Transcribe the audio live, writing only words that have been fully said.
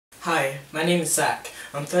Hi, my name is Zach.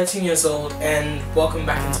 I'm 13 years old and welcome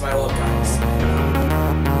back into my world, guys.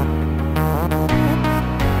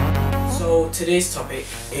 So today's topic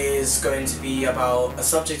is going to be about a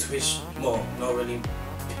subject which, well,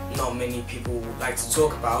 not many people like to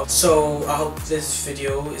talk about. So I hope this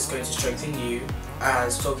video is going to strengthen you,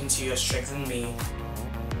 as talking to you has strengthened me.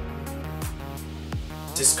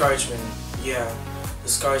 Discouragement. Yeah,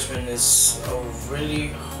 discouragement is a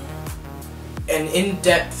really an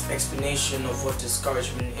in-depth explanation of what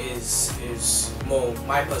discouragement is more,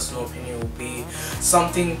 my personal opinion, will be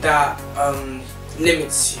something that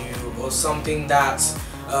limits you, or something that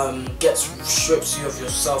strips you of your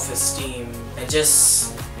self-esteem, and it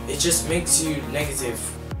just makes you negative.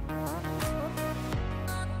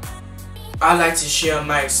 I like to share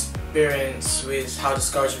my experience with how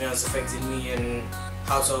discouragement has affected me and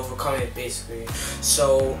how to overcome it, basically.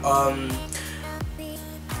 So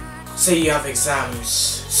say you have exams,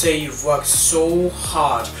 say you've worked so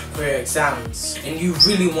hard for your exams and you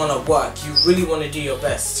really want to work, you really want to do your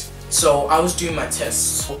best. So I was doing my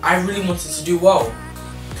tests, I really wanted to do well,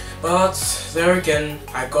 but there again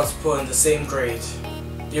I got put in the same grade.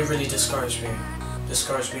 It really discouraged me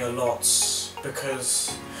a lot,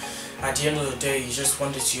 because at the end of the day you just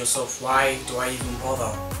wonder to yourself, why do I even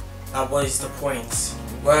bother? And what is the point?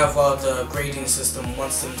 Wherever the grading system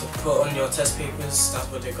wants them to put on your test papers, that's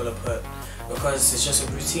what they're gonna put, because it's just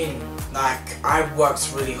a routine. Like, I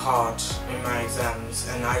worked really hard in my exams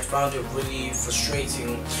and I found it really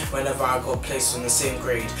frustrating whenever I got placed on the same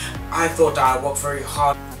grade. I thought that I worked very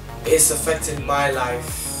hard. It's affected my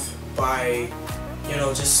life by,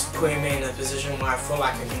 just putting me in a position where I feel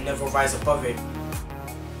like I can never rise above it.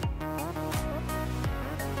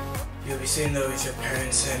 You'll be sitting there with your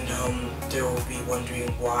parents and they'll be wondering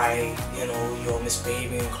why, you're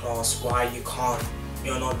misbehaving in class, why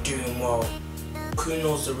you're not doing well. Who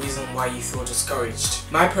knows the reason why you feel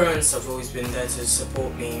discouraged? My parents have always been there to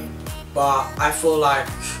support me, but I feel like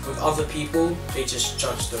with other people, they just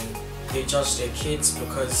judge them. They judge their kids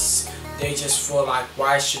because they just feel like,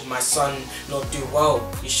 why should my son not do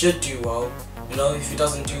well? He should do well. If he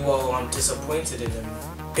doesn't do well, I'm disappointed in him.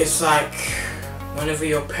 It's like, whenever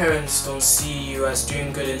your parents don't see you as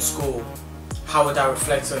doing good in school, how would that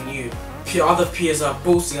reflect on you? Other peers are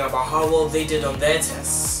boasting about how well they did on their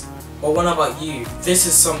tests. But what about you? This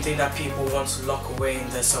is something that people want to lock away in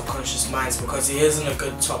their subconscious minds because it isn't a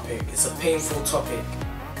good topic. It's a painful topic.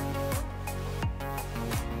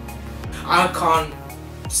 I can't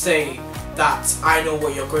say that I know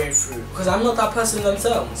what you're going through because I'm not that person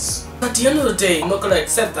themselves. At the end of the day, I'm not going to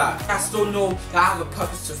accept that. I still know that I have a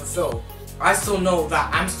purpose to fulfill. I still know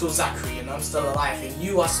that I'm still Zachary and I'm still alive, and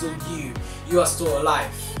you are still you are still alive.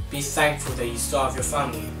 Be thankful that you still have your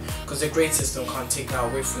family, because the grade system can't take that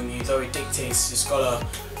away from you, though it dictates it's gotta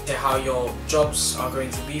say how your jobs are going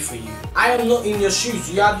to be for you. I am not in your shoes,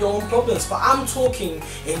 you have your own problems, but I'm talking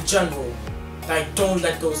in general. Like, don't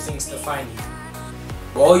let those things define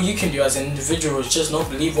you. All you can do as an individual is just not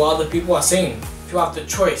believe what other people are saying. You have the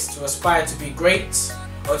choice to aspire to be great,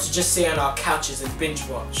 or to just stay on our couches and binge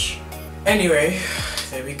watch. Anyway,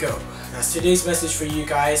 there we go. That's today's message for you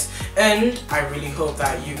guys, and I really hope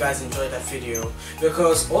that you guys enjoyed that video,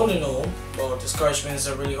 because all in all, well, discouragement is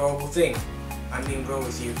a really horrible thing. I'm being real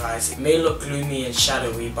with you guys. It may look gloomy and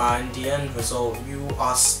shadowy, but in the end result, you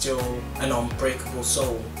are still an unbreakable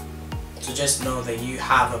soul. So just know that you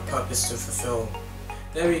have a purpose to fulfill.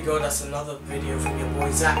 There we go, that's another video from your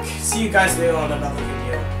boy Zach. See you guys later on another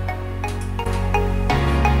video.